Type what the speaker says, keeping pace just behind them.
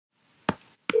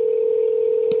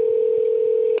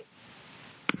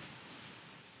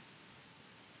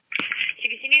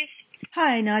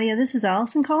Hi, Nadia. This is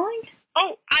Allison calling.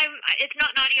 Oh, it's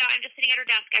not Nadia. I'm just sitting at her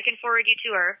desk. I can forward you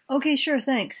to her. Okay, sure,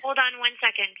 thanks. Hold on 1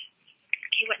 second.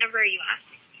 Okay, what number are you at?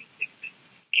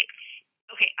 Okay.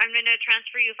 Okay, I'm going to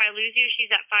transfer you. If I lose you,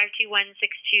 she's at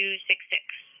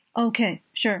 521-6266. Okay,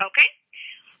 sure. Okay?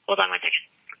 Hold on 1 second.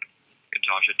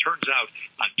 It turns out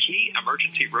a key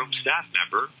emergency room staff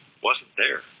member wasn't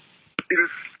there.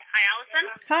 Hi, Allison?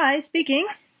 Hi, speaking.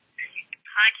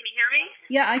 Hi, can you hear me?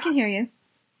 Yeah, I can hear you.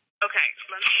 Okay,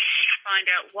 let me find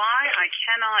out why I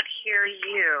cannot hear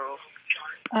you.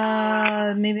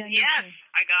 Maybe I Yes,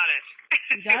 I got it.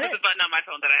 You got There was it? a button on my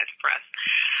phone that I had to press.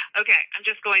 Okay, I'm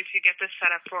just going to get this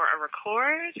set up for a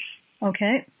record.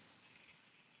 Okay.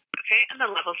 Okay, and the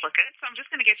levels look good. So I'm just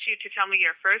going to get you to tell me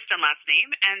your first and last name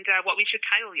and what we should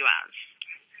title you as.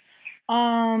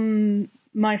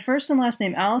 My first and last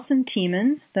name, Allison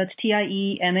Tiemann. That's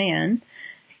Tieman,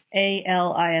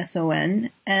 Alison.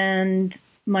 And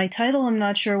my title, I'm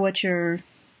not sure what you're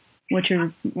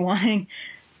wanting.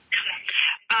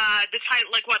 The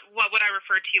title, like what would I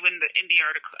refer to you in the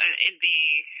article in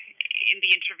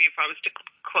the interview if I was to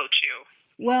quote you?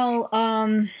 Well,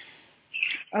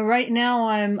 right now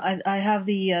I have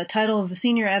the title of a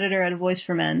senior editor at A Voice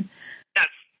for Men.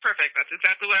 That's perfect. That's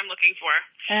exactly what I'm looking for.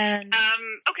 And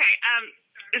okay.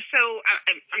 So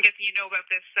I'm guessing you know about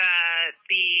this,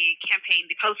 the campaign,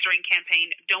 the postering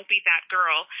campaign, Don't Be That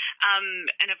Girl,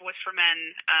 and A Voice for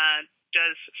Men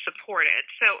does support it.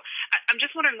 So I'm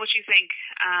just wondering what you think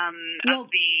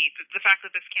of the fact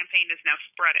that this campaign is now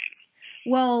spreading.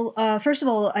 Well, first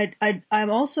of all, I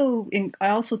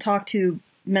also talked to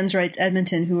Men's Rights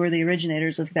Edmonton, who are the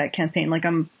originators of that campaign. Like,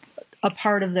 I'm a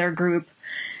part of their group,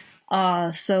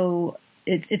 so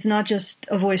it's not just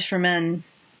A Voice for Men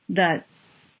that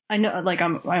I know. Like,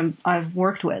 I've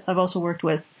worked with. I've also worked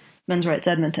with Men's Rights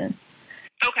Edmonton.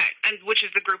 Okay, and which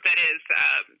is the group that is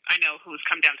I know who's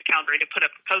come down to Calgary to put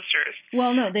up the posters.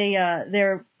 Well, no,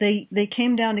 they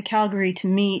came down to Calgary to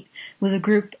meet with a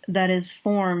group that is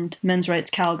formed Men's Rights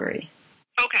Calgary.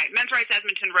 Okay, Men's Rights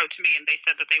Edmonton wrote to me and they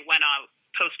said that they went out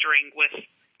postering with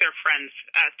their friends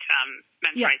at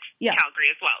Men's Rights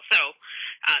Calgary as well. So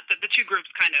the two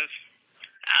groups kind of,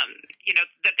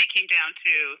 that they came down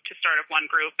to start up one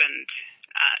group and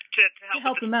to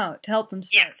help them out, to help them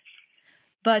start. Yes.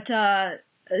 But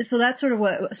so that's sort of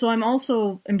what. So I'm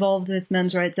also involved with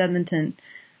Men's Rights Edmonton.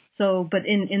 So, but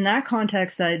in that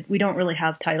context, we don't really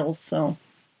have titles. So.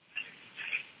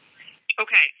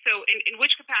 Okay. So in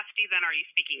which capacity then are you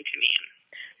speaking to me in?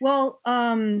 Well,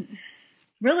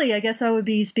 really, I guess I would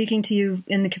be speaking to you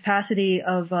in the capacity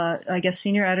of,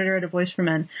 senior editor at A Voice for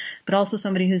Men, but also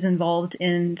somebody who's involved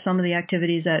in some of the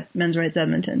activities at Men's Rights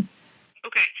Edmonton.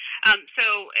 Okay.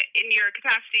 So in your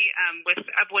capacity with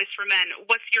A Voice for Men,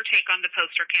 what's your take on the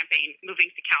poster campaign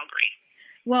moving to Calgary?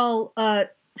 Well,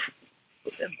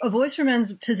 A Voice for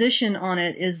Men's position on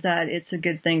it is that it's a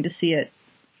good thing to see it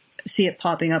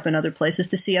popping up in other places,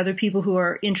 to see other people who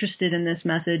are interested in this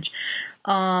message.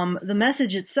 The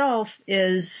message itself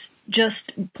is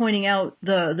just pointing out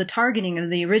the targeting of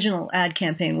the original ad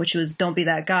campaign, which was "Don't Be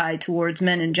That Guy" towards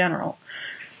men in general.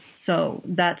 So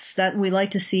that's we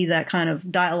like to see that kind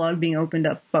of dialogue being opened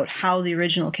up about how the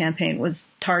original campaign was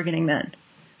targeting men.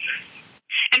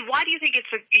 And why do you think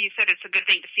you said it's a good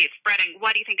thing to see it spreading?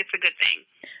 Why do you think it's a good thing?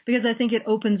 Because I think it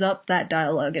opens up that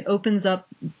dialogue. It opens up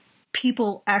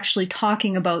people actually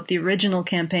talking about the original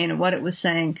campaign and what it was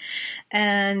saying.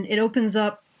 And it opens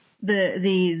up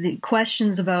the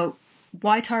questions about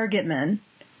why target men.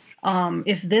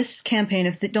 If this campaign,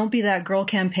 if the Don't Be That Girl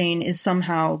campaign is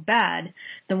somehow bad,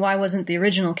 then why wasn't the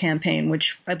original campaign,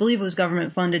 which I believe was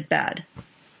government funded, bad?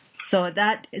 So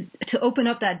to open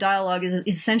up that dialogue is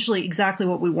essentially exactly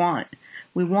what we want.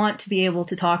 We want to be able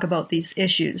to talk about these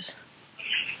issues.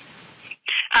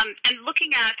 And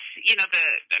looking at,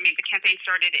 the campaign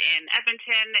started in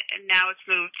Edmonton and now it's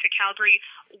moved to Calgary.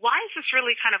 Why is this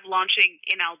really kind of launching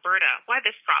in Alberta? Why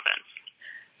this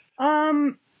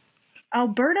province?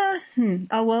 Alberta?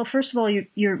 Well, first of all,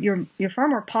 you're far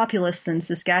more populous than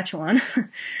Saskatchewan,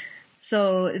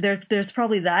 so there's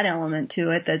probably that element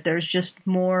to it, that there's just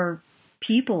more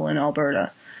people in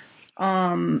Alberta,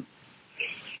 and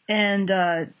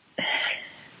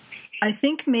I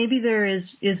think maybe there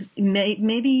is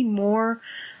maybe more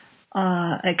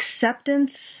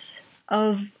acceptance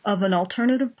of an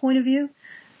alternative point of view,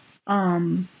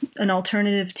 an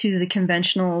alternative to the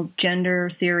conventional gender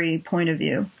theory point of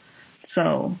view.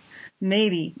 So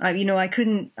maybe I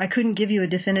couldn't give you a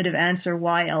definitive answer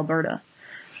why Alberta.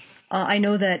 I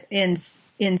know that in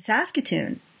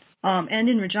Saskatoon and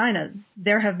in Regina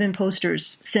there have been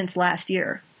posters since last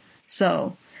year.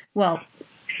 So, well,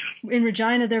 in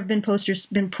Regina, there have been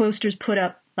posters put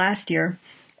up last year,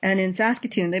 and in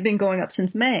Saskatoon, they've been going up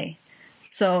since May.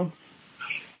 So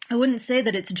I wouldn't say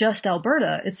that it's just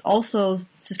Alberta; it's also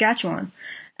Saskatchewan,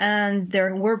 and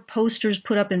there were posters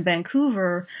put up in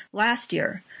Vancouver last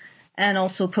year, and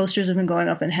also posters have been going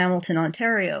up in Hamilton,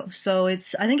 Ontario. So I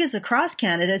think it's across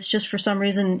Canada. It's just for some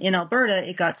reason in Alberta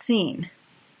it got seen.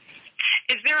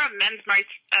 Is there a men's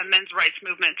rights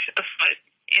movement afoot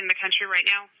in the country right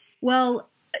now? Well,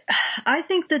 I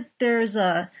think that there's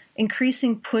a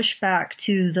increasing pushback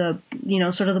to the,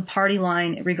 sort of the party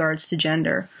line in regards to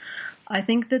gender. I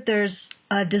think that there's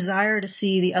a desire to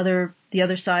see the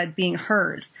other side being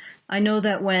heard. I know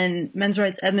that when Men's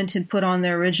Rights Edmonton put on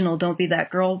their original "Don't Be That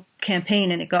Girl"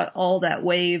 campaign and it got all that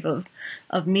wave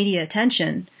of media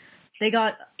attention, they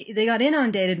got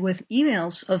inundated with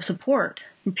emails of support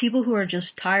from people who are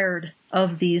just tired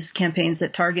of these campaigns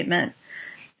that target men.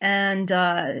 And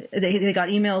they got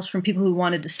emails from people who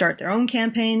wanted to start their own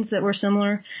campaigns that were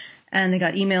similar. And they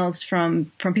got emails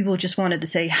from people who just wanted to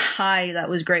say, "Hi, that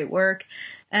was great work."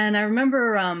 And I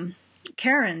remember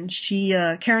Karen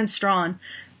Straughan,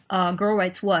 Girl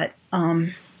Writes What?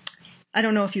 I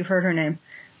don't know if you've heard her name.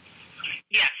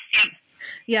 Yes.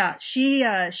 Yeah,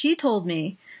 she told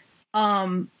me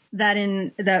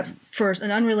that for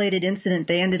an unrelated incident,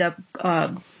 they ended up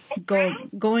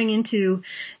going into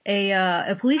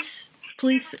a police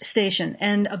station,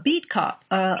 and a beat cop,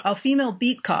 a female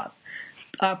beat cop,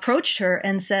 approached her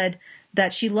and said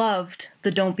that she loved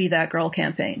the "Don't Be That Girl"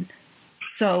 campaign.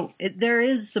 So there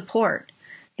is support.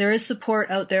 There is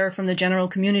support out there from the general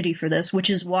community for this, which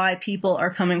is why people are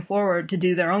coming forward to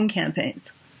do their own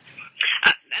campaigns.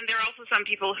 And there are also some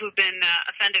people who've been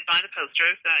offended by the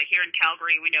posters. Here in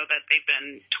Calgary, we know that they've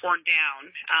been torn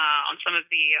down on some of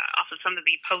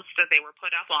the posts that they were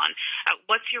put up on.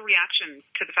 What's your reaction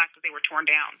to the fact that they were torn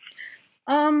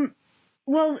down?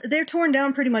 Well, they're torn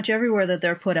down pretty much everywhere that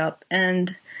they're put up,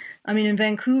 and I mean in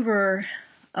Vancouver.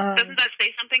 Doesn't that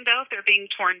say something though? If they're being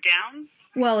torn down?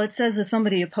 Well, it says that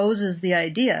somebody opposes the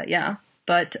idea, yeah.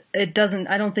 But it doesn't.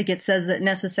 I don't think it says that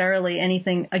necessarily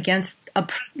anything against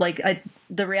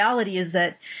the reality is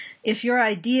that if your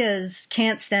ideas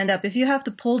can't stand up, if you have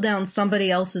to pull down somebody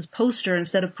else's poster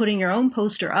instead of putting your own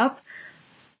poster up,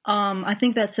 I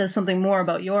think that says something more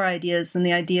about your ideas than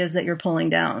the ideas that you're pulling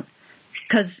down.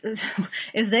 Because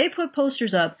if they put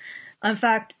posters up, in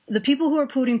fact, the people who are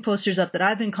putting posters up that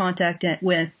I've been contacted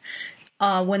with,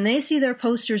 when they see their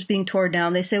posters being torn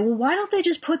down, they say, "Well, why don't they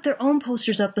just put their own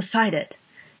posters up beside it?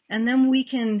 And then we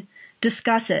can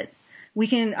discuss it. We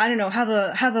can, I don't know, have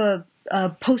a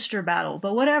poster battle,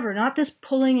 but whatever, not this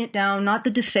pulling it down, not the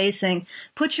defacing.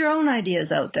 Put your own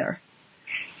ideas out there."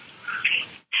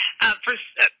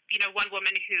 One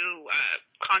woman who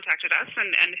contacted us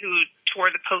and who tore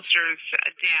the posters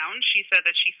down, she said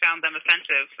that she found them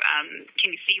offensive.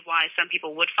 Can you see why some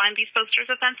people would find these posters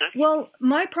offensive? Well,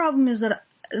 my problem is that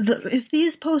if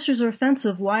these posters are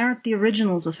offensive, why aren't the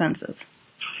originals offensive?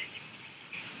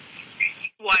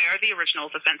 Why are the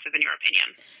originals offensive, in your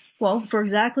opinion? Well, for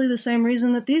exactly the same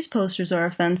reason that these posters are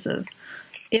offensive.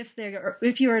 If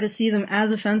you are to see them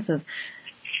as offensive,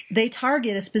 they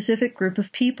target a specific group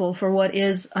of people for what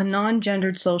is a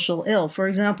non-gendered social ill. For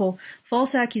example,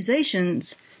 false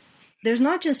accusations. It's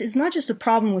not just a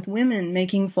problem with women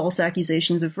making false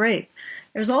accusations of rape.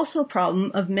 There's also a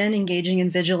problem of men engaging in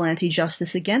vigilante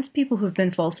justice against people who have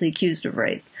been falsely accused of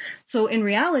rape. So in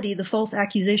reality, the false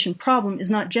accusation problem is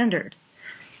not gendered.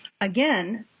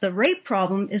 Again, the rape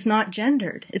problem is not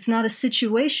gendered. It's not a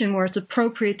situation where it's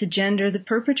appropriate to gender the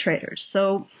perpetrators.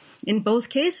 So in both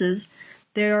cases,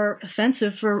 they are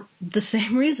offensive for the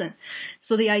same reason.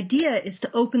 So the idea is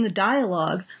to open the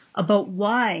dialogue about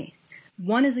why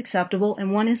one is acceptable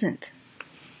and one isn't.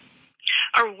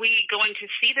 Are we going to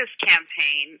see this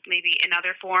campaign maybe in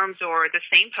other forms or the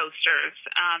same posters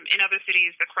in other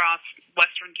cities across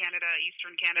Western Canada,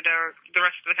 Eastern Canada, or the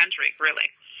rest of the country, really?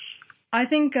 I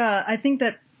think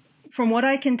that from what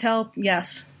I can tell,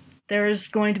 yes, there is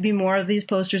going to be more of these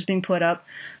posters being put up,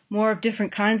 more of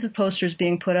different kinds of posters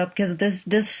being put up, because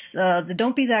the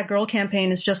 "Don't Be That Girl"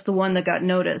 campaign is just the one that got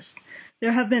noticed.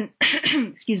 There have been,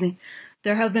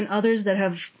 there have been others that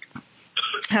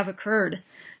have occurred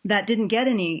that didn't get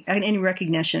any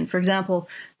recognition. For example,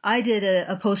 I did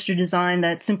a poster design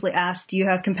that simply asked, "Do you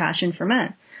have compassion for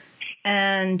men?"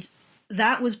 And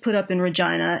that was put up in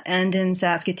Regina and in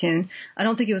Saskatoon. I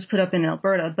don't think it was put up in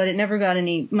Alberta, but it never got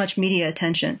much media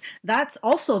attention. That's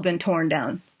also been torn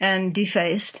down and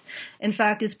defaced. In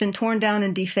fact, it's been torn down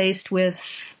and defaced with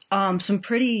some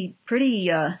pretty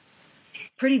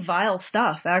vile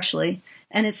stuff, actually.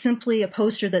 And it's simply a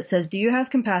poster that says, "Do you have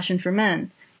compassion for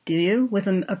men?" do you? With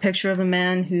a picture of a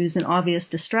man who's in obvious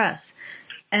distress.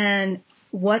 And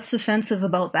what's offensive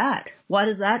about that? Why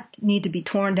does that need to be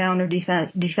torn down or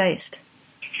defaced?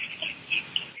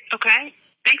 Okay.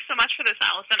 Thanks so much for this,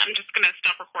 Allison. I'm just going to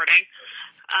stop recording.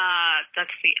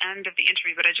 That's the end of the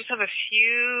interview, but I just have a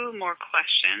few more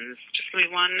questions. Just give me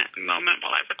one moment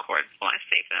while I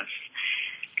save this.